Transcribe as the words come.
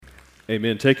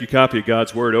Amen. Take your copy of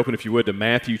God's Word. Open, if you would, to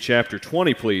Matthew chapter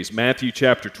 20, please. Matthew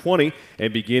chapter 20,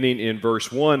 and beginning in verse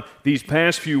 1. These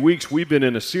past few weeks, we've been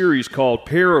in a series called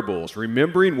Parables,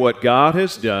 remembering what God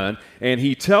has done. And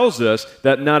He tells us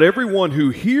that not everyone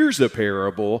who hears a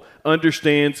parable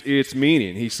understands its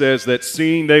meaning. He says that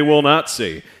seeing they will not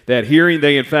see, that hearing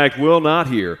they in fact will not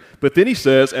hear. But then He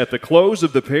says at the close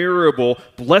of the parable,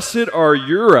 blessed are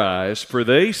your eyes, for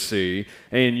they see,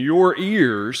 and your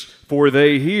ears, for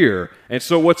they hear. And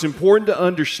so what's important to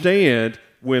understand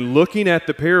when looking at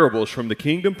the parables from the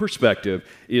kingdom perspective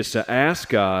is to ask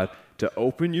God to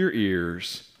open your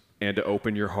ears and to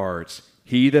open your hearts.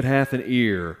 He that hath an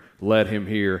ear, let him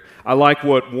hear. I like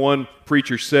what one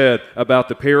preacher said about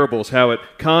the parables, how it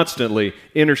constantly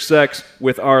intersects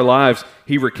with our lives.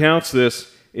 He recounts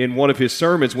this in one of his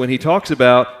sermons when he talks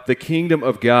about the kingdom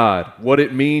of God, what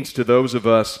it means to those of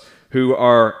us who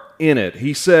are in it.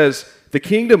 He says, the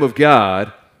kingdom of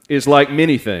God is like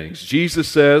many things. Jesus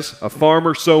says, a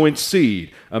farmer sowing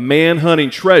seed, a man hunting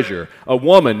treasure, a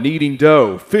woman kneading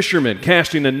dough, fishermen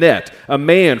casting a net, a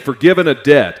man forgiven a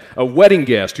debt, a wedding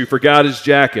guest who forgot his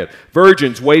jacket,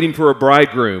 virgins waiting for a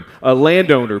bridegroom, a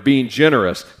landowner being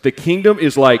generous. The kingdom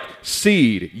is like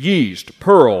seed, yeast,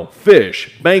 pearl,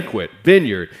 fish, banquet,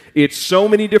 vineyard. It's so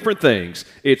many different things,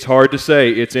 it's hard to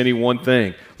say it's any one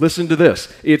thing. Listen to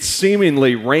this. It's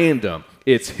seemingly random.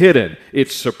 It's hidden,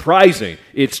 it's surprising,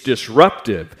 it's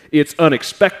disruptive, it's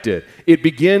unexpected. It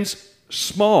begins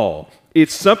small.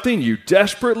 It's something you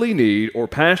desperately need or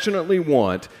passionately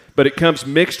want, but it comes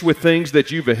mixed with things that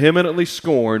you vehemently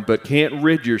scorn but can't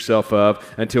rid yourself of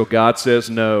until God says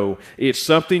no. It's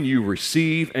something you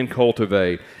receive and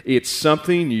cultivate. It's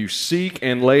something you seek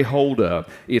and lay hold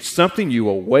of. It's something you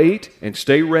await and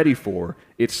stay ready for.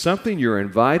 It's something you're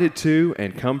invited to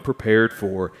and come prepared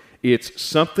for. It's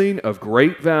something of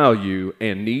great value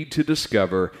and need to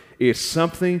discover. It's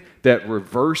something that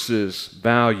reverses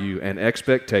value and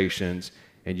expectations,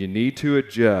 and you need to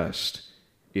adjust.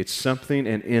 It's something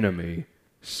an enemy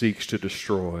seeks to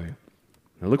destroy.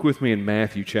 Now look with me in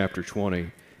Matthew chapter 20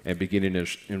 and beginning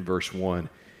in verse 1.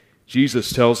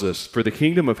 Jesus tells us, for the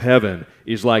kingdom of heaven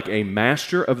is like a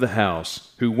master of the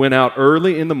house who went out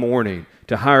early in the morning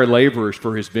to hire laborers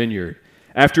for his vineyard.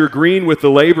 After agreeing with the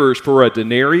laborers for a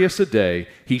denarius a day,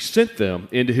 he sent them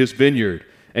into his vineyard.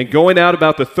 And going out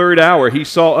about the third hour, he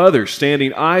saw others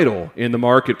standing idle in the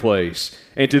marketplace.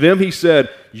 And to them he said,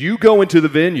 you go into the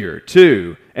vineyard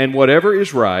too, and whatever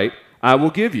is right, I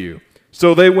will give you.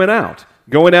 So they went out,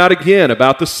 going out again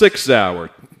about the 6th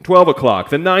hour, 12 o'clock,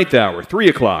 the 9th hour, 3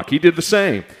 o'clock. He did the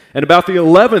same. And about the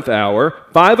 11th hour,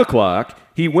 5 o'clock,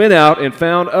 he went out and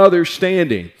found others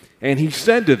standing. And he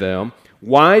said to them,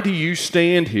 why do you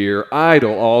stand here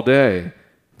idle all day?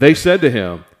 They said to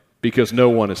him, because no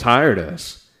one has hired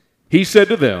us. He said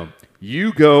to them,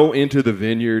 you go into the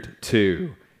vineyard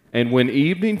too. And when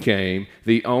evening came,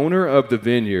 the owner of the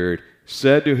vineyard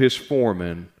said to his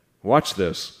foreman, watch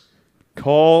this,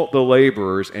 call the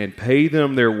laborers and pay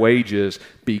them their wages,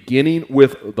 beginning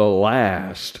with the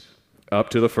last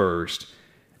up to the first.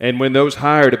 And when those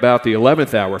hired about the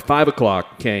 11th hour, 5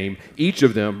 o'clock came, each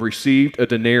of them received a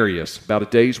denarius, about a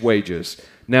day's wages.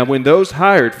 Now when those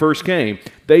hired first came,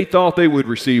 they thought they would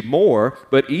receive more,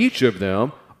 but each of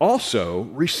them also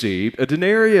received a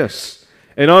denarius.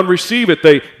 And on receive it,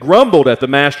 they grumbled at the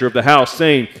master of the house,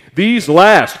 saying, these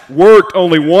last worked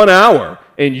only 1 hour,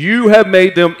 and you have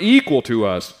made them equal to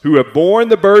us, who have borne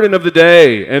the burden of the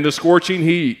day and the scorching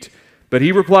heat. But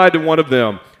he replied to one of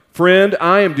them, friend,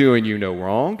 I am doing you no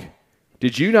wrong.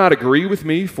 Did you not agree with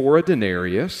me for a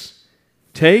denarius?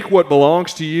 Take what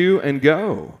belongs to you and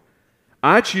go.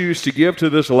 I choose to give to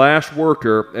this last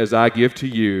worker as I give to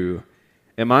you.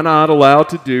 Am I not allowed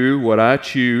to do what I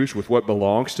choose with what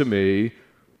belongs to me?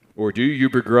 Or do you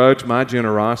begrudge my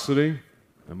generosity?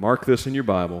 And mark this in your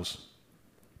Bibles.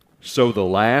 So the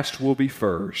last will be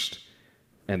first,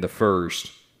 and the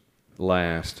first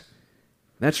last.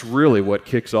 That's really what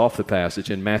kicks off the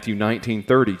passage. In Matthew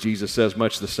 19:30, Jesus says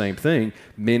much the same thing.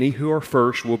 Many who are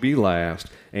first will be last,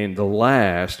 and the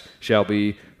last shall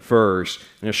be first.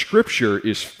 Now, Scripture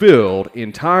is filled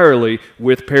entirely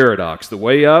with paradox. The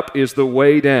way up is the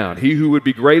way down. He who would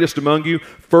be greatest among you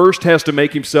first has to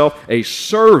make himself a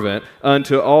servant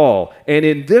unto all. And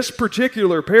in this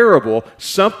particular parable,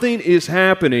 something is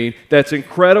happening that's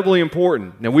incredibly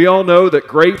important. Now, we all know that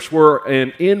grapes were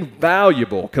an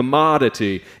invaluable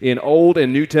commodity in Old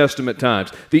and New Testament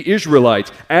times. The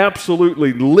Israelites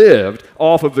absolutely lived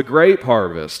off of the grape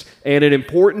harvest. And in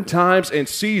important times and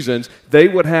seasons, they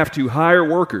would have to hire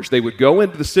workers. They would go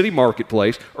into the city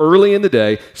marketplace early in the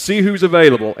day, see who's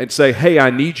available, and say, hey, I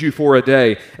need you for a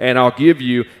day, and I'll give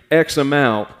you X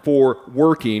amount for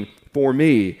working for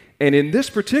me. And in this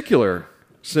particular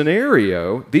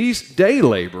scenario, these day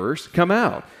laborers come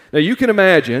out. Now, you can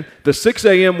imagine the 6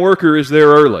 a.m. worker is there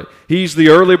early. He's the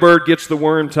early bird gets the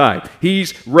worm type.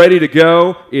 He's ready to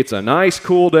go. It's a nice,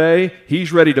 cool day.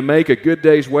 He's ready to make a good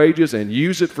day's wages and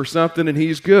use it for something, and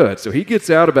he's good. So he gets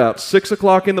out about 6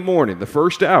 o'clock in the morning, the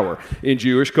first hour in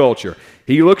Jewish culture.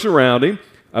 He looks around him.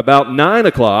 About 9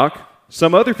 o'clock,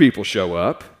 some other people show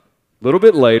up. A little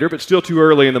bit later, but still too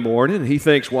early in the morning. And he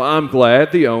thinks, well, I'm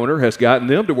glad the owner has gotten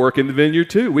them to work in the vineyard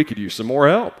too. We could use some more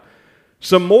help.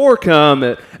 Some more come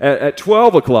at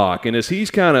 12 o'clock, and as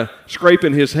he's kind of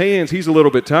scraping his hands, he's a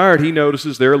little bit tired. He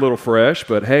notices they're a little fresh,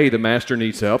 but hey, the master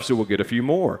needs help, so we'll get a few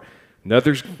more. And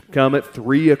others come at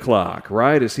 3 o'clock,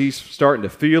 right, as he's starting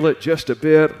to feel it just a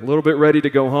little bit ready to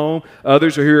go home.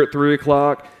 Others are here at 3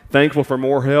 o'clock, thankful for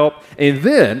more help. And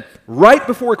then, right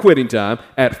before quitting time,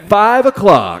 at 5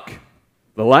 o'clock,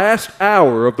 the last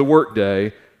hour of the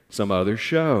workday, some others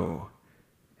show.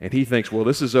 And he thinks, well,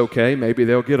 this is okay. Maybe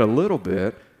they'll get a little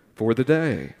bit for the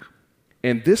day.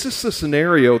 And this is the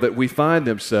scenario that we find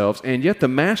themselves, and yet the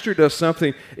master does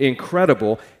something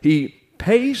incredible. He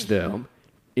pays them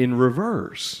in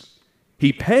reverse.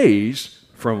 He pays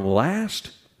from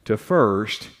last to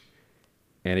first,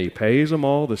 and he pays them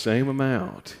all the same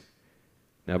amount.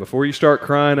 Now, before you start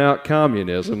crying out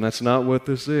communism, that's not what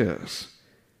this is.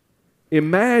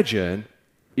 Imagine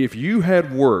if you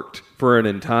had worked for an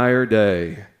entire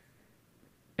day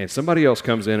and somebody else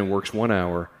comes in and works 1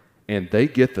 hour and they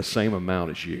get the same amount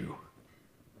as you.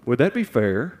 Would that be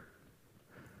fair?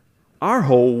 Our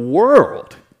whole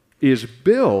world is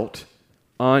built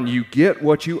on you get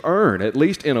what you earn. At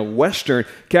least in a Western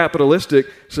capitalistic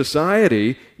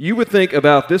society, you would think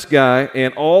about this guy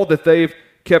and all that they've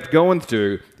kept going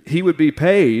through. He would be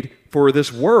paid for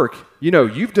this work. You know,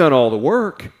 you've done all the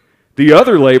work. The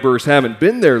other laborers haven't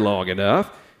been there long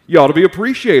enough. You ought to be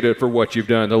appreciated for what you've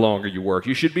done the longer you work.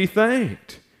 You should be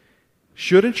thanked.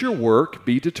 Shouldn't your work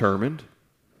be determined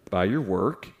by your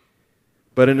work?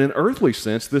 But in an earthly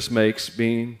sense, this makes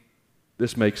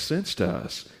sense to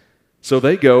us. So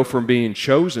they go from being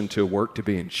chosen to work to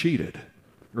being cheated,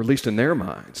 or at least in their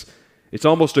minds. It's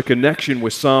almost a connection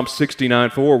with Psalm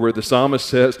 69:4, where the psalmist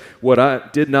says, what I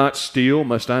did not steal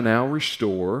must I now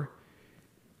restore.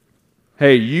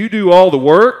 Hey, you do all the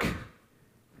work,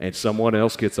 and someone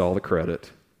else gets all the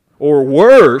credit. Or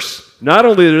worse, not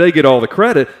only do they get all the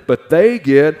credit, but they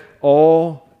get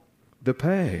all the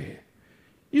pay.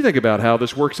 You think about how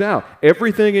this works out.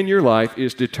 Everything in your life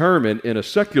is determined in a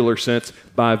secular sense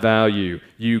by value.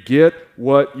 You get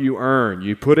what you earn.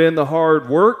 You put in the hard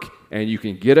work, and you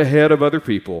can get ahead of other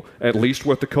people, at least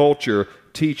what the culture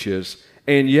teaches.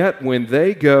 And yet, when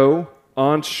they go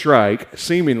on strike,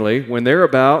 seemingly, when they're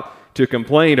about to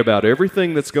complain about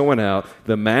everything that's going out,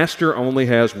 the master only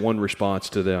has one response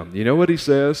to them. You know what he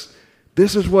says?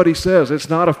 This is what he says. It's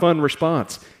not a fun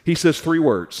response. He says 3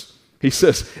 words. He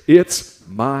says, it's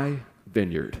my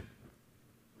vineyard.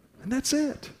 And that's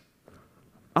it.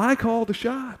 I call the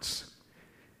shots.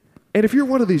 And if you're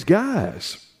one of these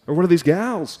guys or one of these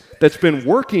gals that's been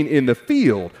working in the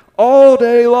field all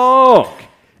day long,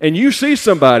 and you see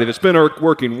somebody that's been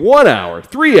working 1 hour,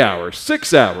 3 hours,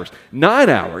 6 hours, 9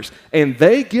 hours, and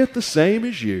they get the same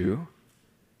as you,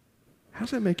 how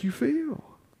does that make you feel?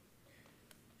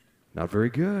 Not very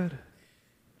good.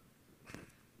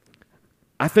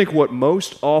 I think what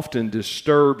most often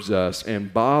disturbs us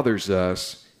and bothers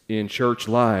us in church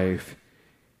life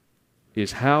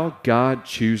is how God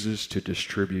chooses to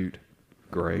distribute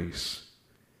grace.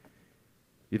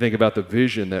 You think about the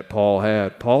vision that Paul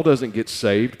had. Paul doesn't get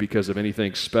saved because of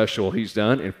anything special he's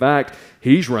done. In fact,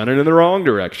 he's running in the wrong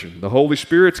direction. The Holy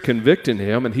Spirit's convicting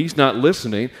him, and he's not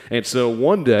listening. And so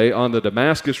one day on the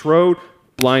Damascus Road,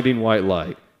 blinding white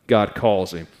light, God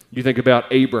calls him. You think about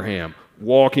Abraham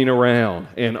walking around,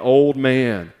 an old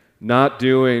man, not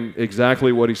doing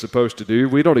exactly what he's supposed to do.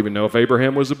 We don't even know if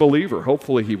Abraham was a believer.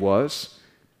 Hopefully he was.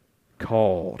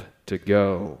 Called to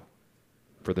go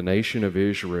for the nation of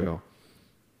Israel.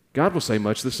 God will say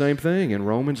much the same thing in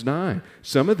Romans 9.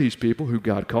 Some of these people who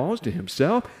God calls to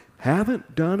himself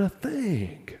haven't done a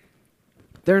thing.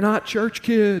 They're not church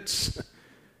kids.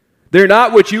 They're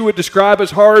not what you would describe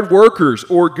as hard workers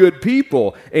or good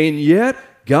people. And yet,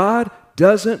 God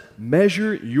doesn't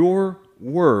measure your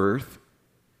worth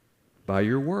by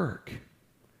your work.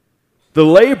 The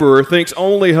laborer thinks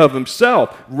only of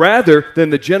himself rather than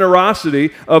the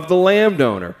generosity of the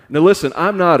landowner. Now listen,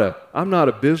 I'm not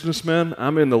a businessman.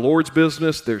 I'm in the Lord's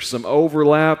business. There's some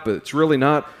overlap, but it's really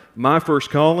not my first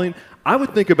calling. I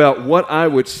would think about what I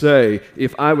would say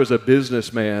if I was a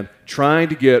businessman trying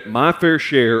to get my fair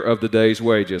share of the day's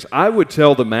wages. I would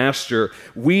tell the master,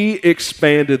 we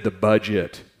expanded the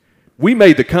budget. We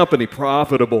made the company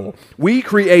profitable. We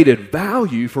created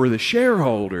value for the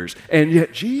shareholders. And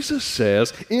yet Jesus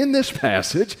says in this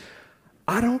passage,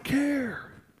 I don't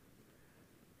care.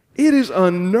 It is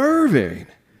unnerving.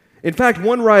 In fact,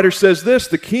 one writer says this,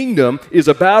 the kingdom is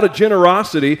about a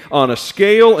generosity on a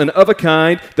scale and of a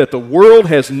kind that the world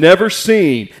has never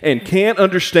seen and can't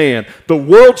understand. The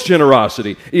world's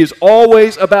generosity is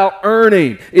always about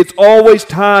earning. It's always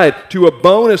tied to a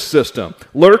bonus system.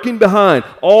 Lurking behind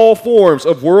all forms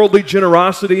of worldly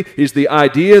generosity is the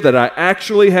idea that I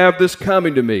actually have this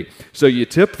coming to me. So you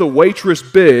tip the waitress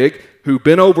big, who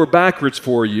bent over backwards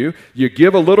for you. You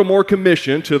give a little more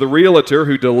commission to the realtor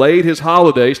who delayed his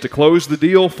holidays to close the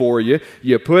deal for you.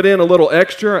 You put in a little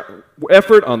extra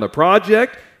effort on the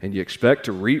project, and you expect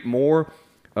to reap more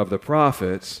of the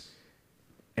profits.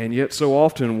 And yet so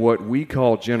often what we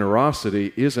call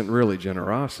generosity isn't really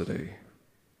generosity.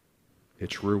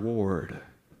 It's reward.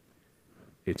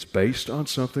 It's based on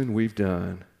something we've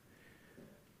done.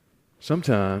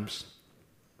 Sometimes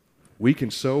we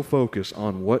can so focus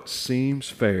on what seems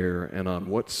fair and on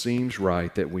what seems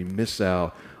right that we miss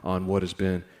out on what has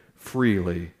been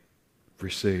freely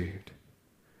received.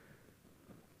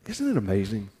 Isn't it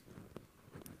amazing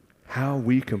how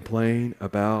we complain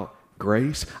about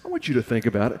grace? I want you to think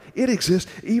about it. It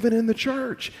exists even in the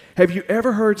church. Have you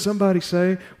ever heard somebody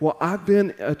say, well, I've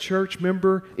been a church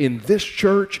member in this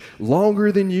church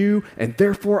longer than you, and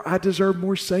therefore I deserve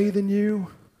more say than you?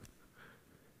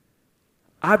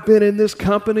 I've been in this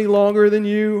company longer than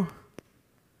you.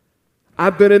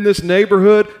 I've been in this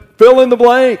neighborhood. Fill in the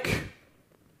blank.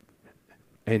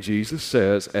 And Jesus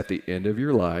says at the end of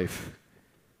your life,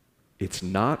 it's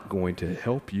not going to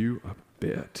help you a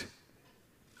bit.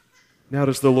 Now,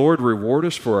 does the Lord reward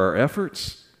us for our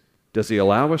efforts? Does He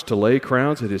allow us to lay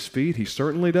crowns at His feet? He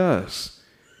certainly does.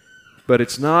 But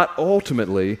it's not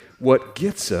ultimately what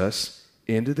gets us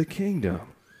into the kingdom.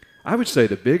 I would say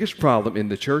the biggest problem in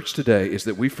the church today is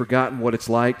that we've forgotten what it's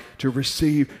like to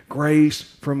receive grace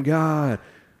from God.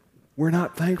 We're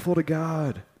not thankful to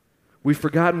God. We've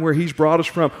forgotten where He's brought us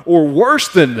from. Or worse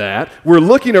than that, we're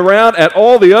looking around at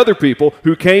all the other people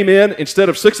who came in instead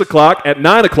of 6 o'clock at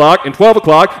 9 o'clock and 12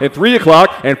 o'clock and 3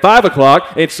 o'clock and 5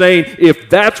 o'clock and saying, if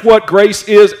that's what grace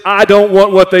is, I don't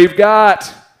want what they've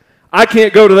got. I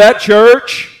can't go to that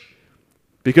church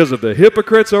because of the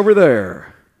hypocrites over there.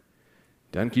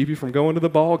 Doesn't keep you from going to the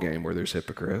ball game where there's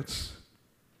hypocrites.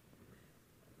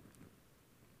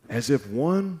 As if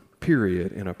one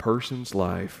period in a person's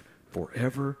life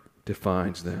forever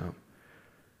defines them.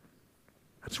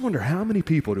 I just wonder how many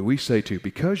people do we say to,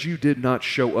 because you did not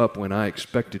show up when I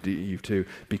expected you to,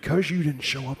 because you didn't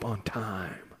show up on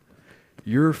time,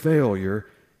 your failure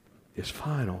is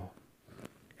final.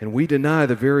 And we deny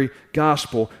the very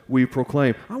gospel we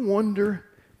proclaim. I wonder,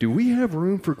 do we have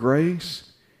room for grace?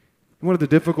 One of the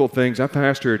difficult things, I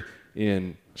pastored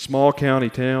in small county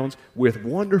towns with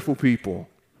wonderful people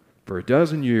for a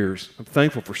dozen years. I'm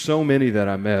thankful for so many that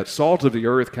I met, salt of the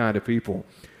earth kind of people.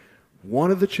 One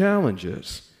of the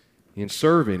challenges in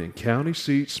serving in county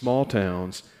seat small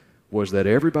towns was that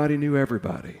everybody knew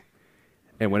everybody.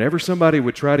 And whenever somebody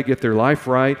would try to get their life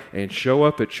right and show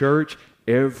up at church,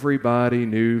 everybody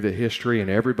knew the history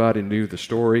and everybody knew the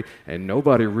story, and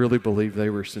nobody really believed they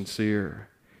were sincere.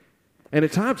 And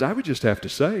at times I would just have to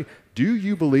say, do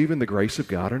you believe in the grace of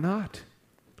God or not?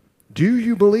 Do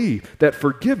you believe that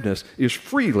forgiveness is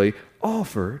freely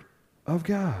offered of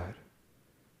God?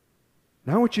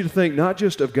 Now I want you to think not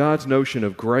just of God's notion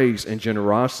of grace and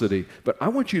generosity, but I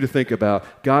want you to think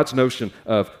about God's notion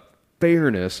of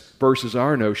fairness versus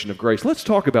our notion of grace. Let's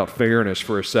talk about fairness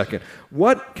for a second.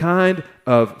 What kind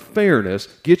of fairness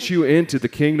gets you into the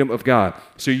kingdom of God?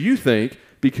 So you think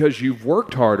because you've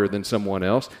worked harder than someone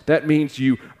else, that means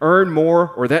you earn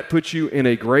more, or that puts you in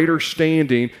a greater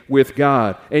standing with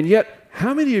God. And yet,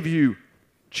 how many of you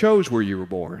chose where you were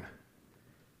born?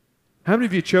 How many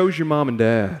of you chose your mom and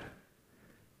dad?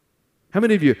 How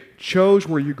many of you chose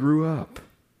where you grew up?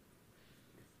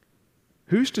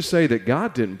 Who's to say that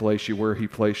God didn't place you where He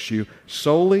placed you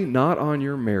solely not on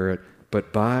your merit,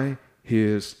 but by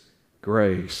His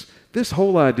grace? This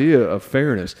whole idea of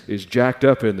fairness is jacked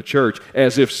up in the church,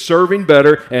 as if serving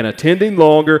better and attending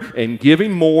longer and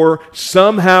giving more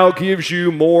somehow gives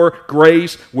you more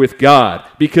grace with God.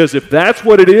 Because if that's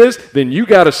what it is, then you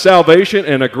got a salvation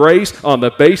and a grace on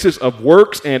the basis of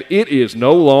works, and it is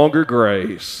no longer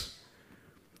grace.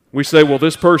 We say, well,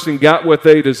 this person got what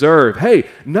they deserve. Hey,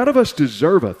 none of us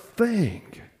deserve a thing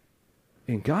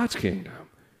in God's kingdom.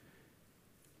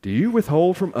 Do you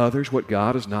withhold from others what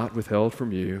God has not withheld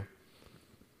from you?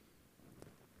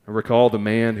 I recall the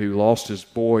man who lost his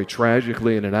boy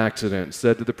tragically in an accident and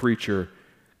said to the preacher,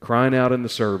 crying out in the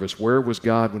service, "Where was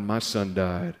God when my son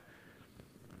died?"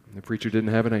 And the preacher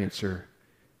didn't have an answer.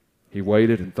 He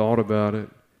waited and thought about it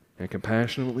and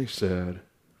compassionately said,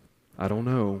 "I don't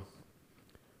know,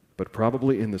 but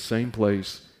probably in the same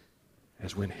place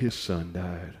as when his son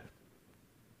died.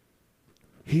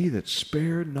 He that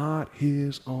spared not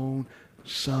his own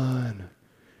son,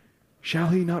 shall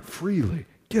he not freely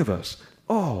give us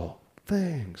all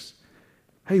things?"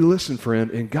 Hey, listen,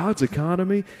 friend, in God's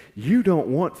economy, you don't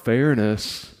want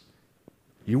fairness.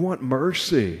 You want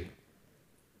mercy.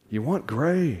 You want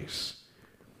grace.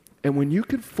 And when you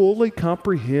can fully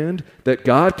comprehend that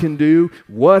God can do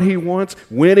what He wants,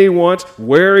 when He wants,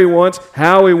 where He wants,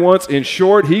 how He wants, in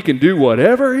short, He can do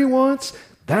whatever He wants,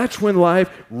 that's when life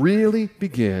really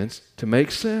begins to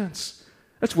make sense.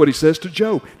 That's what He says to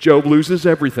Job. Job loses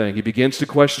everything. He begins to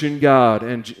question God,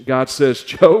 and God says,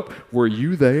 "Job, were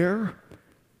you there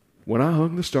when I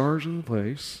hung the stars in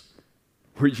place?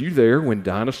 Were you there when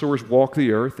dinosaurs walked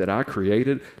the earth that I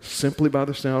created simply by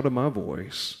the sound of my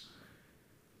voice?"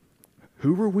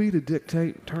 Who are we to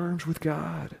dictate terms with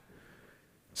God?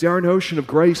 See, our notion of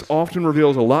grace often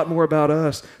reveals a lot more about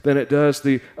us than it does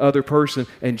the other person.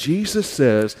 And Jesus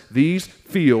says, these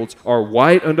fields are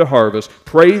white unto harvest.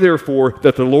 Pray, therefore,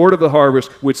 that the Lord of the harvest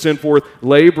would send forth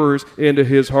laborers into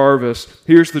His harvest.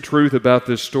 Here's the truth about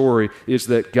this story, is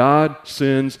that God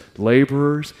sends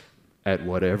laborers at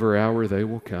whatever hour they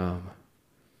will come.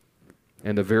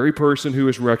 And the very person who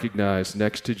is recognized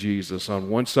next to Jesus,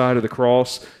 on one side of the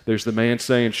cross, there's the man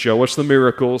saying, "Show us the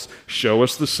miracles, show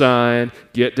us the sign,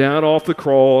 get down off the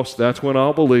cross, that's when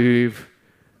I'll believe."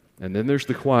 And then there's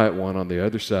the quiet one on the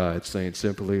other side saying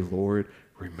simply, "Lord,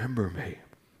 remember me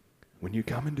when you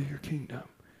come into your kingdom."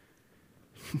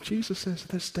 Jesus says,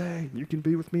 this day you can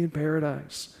be with me in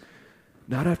paradise.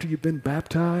 Not after you've been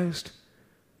baptized,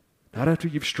 not after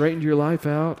you've straightened your life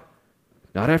out,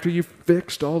 not after you've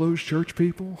fixed all those church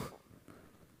people.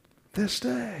 This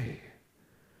day.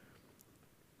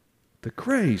 The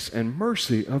grace and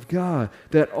mercy of God,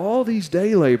 that all these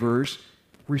day laborers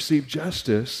receive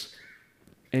justice,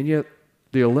 and yet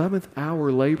the 11th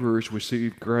hour laborers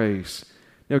receive grace.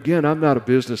 Now again, I'm not a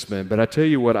businessman, but I tell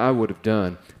you what I would have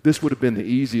done. This would have been the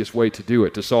easiest way to do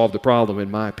it, to solve the problem, in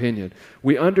my opinion.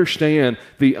 We understand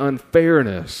the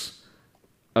unfairness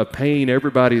of paying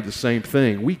everybody the same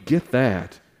thing. We get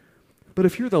that. But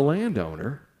if you're the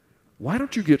landowner, why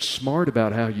don't you get smart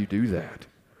about how you do that?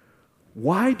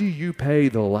 Why do you pay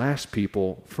the last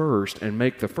people first and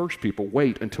make the first people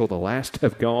wait until the last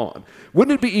have gone?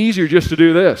 Wouldn't it be easier just to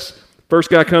do this? First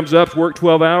guy comes up, worked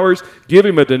 12 hours, give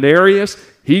him a denarius,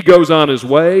 he goes on his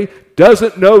way,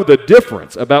 doesn't know the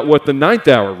difference about what the 9th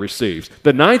hour receives.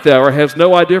 The 9th hour has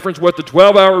no idea difference what the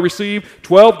 12th hour received,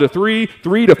 12 to 3,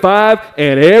 3 to 5,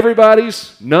 and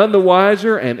everybody's none the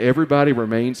wiser, and everybody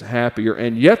remains happier.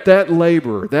 And yet that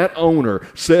laborer, that owner,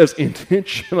 says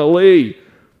intentionally,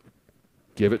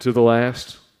 give it to the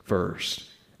last first,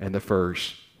 and the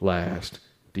first last.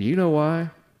 Do you know why?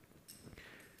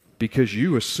 Because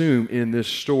you assume in this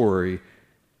story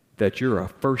that you're a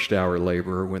first hour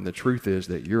laborer when the truth is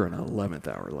that you're an 11th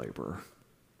hour laborer.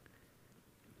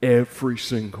 Every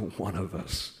single one of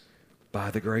us,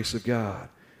 by the grace of God.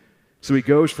 So he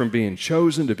goes from being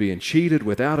chosen to being cheated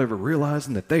without ever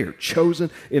realizing that they are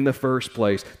chosen in the first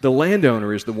place. The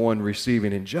landowner is the one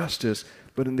receiving injustice,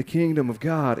 but in the kingdom of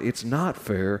God, it's not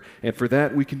fair, and for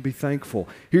that we can be thankful.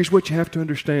 Here's what you have to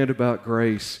understand about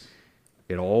grace.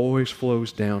 It always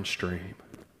flows downstream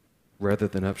rather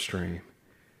than upstream.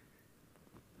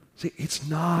 See, it's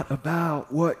not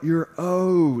about what you're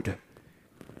owed.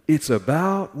 It's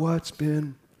about what's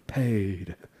been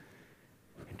paid.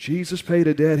 And Jesus paid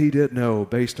a debt He didn't owe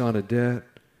based on a debt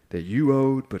that you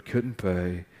owed but couldn't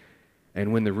pay.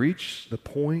 And when you reach the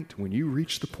point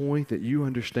that you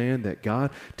understand that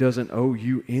God doesn't owe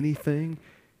you anything,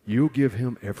 you'll give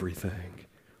Him everything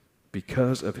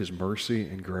because of His mercy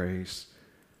and grace.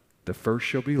 The first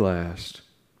shall be last,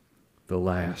 the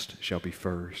last shall be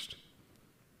first.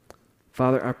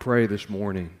 Father, I pray this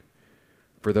morning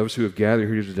for those who have gathered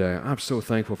here today. I'm so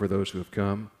thankful for those who have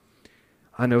come.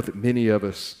 I know that many of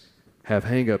us have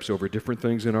hang-ups over different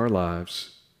things in our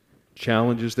lives,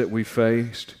 challenges that we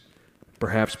faced,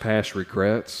 perhaps past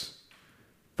regrets.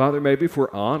 Father, maybe if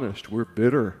we're honest, we're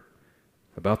bitter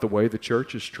about the way the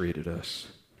church has treated us.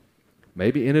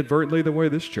 Maybe inadvertently the way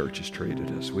this church has treated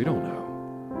us. We don't know.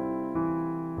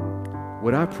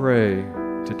 What I pray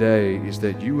today is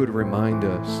that you would remind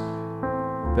us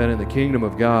that in the kingdom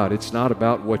of God, it's not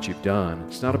about what you've done.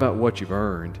 It's not about what you've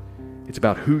earned. It's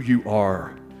about who you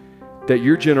are. That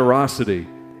your generosity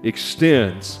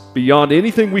extends beyond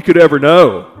anything we could ever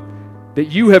know. That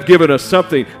you have given us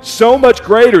something so much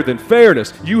greater than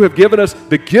fairness. You have given us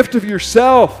the gift of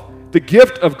yourself, the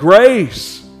gift of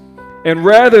grace. And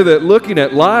rather than looking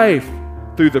at life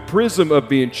through the prism of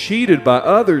being cheated by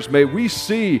others, may we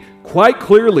see quite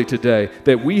clearly today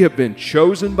that we have been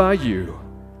chosen by you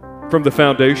from the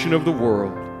foundation of the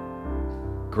world.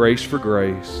 Grace for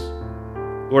grace.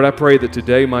 Lord, I pray that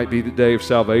today might be the day of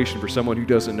salvation for someone who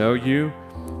doesn't know you.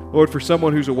 Lord, for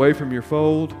someone who's away from your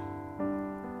fold,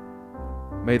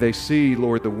 may they see,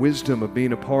 Lord, the wisdom of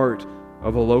being a part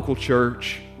of a local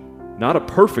church, not a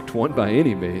perfect one by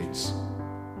any means,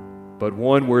 but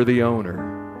one where the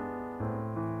owner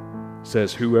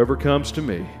says, whoever comes to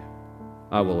me,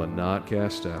 I will not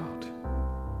cast out.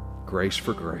 Grace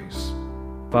for grace.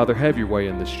 Father, have your way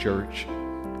in this church.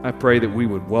 I pray that we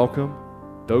would welcome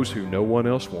those who no one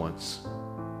else wants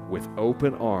with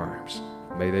open arms.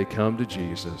 May they come to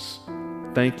Jesus.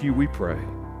 Thank you, we pray.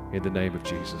 In the name of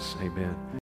Jesus, amen.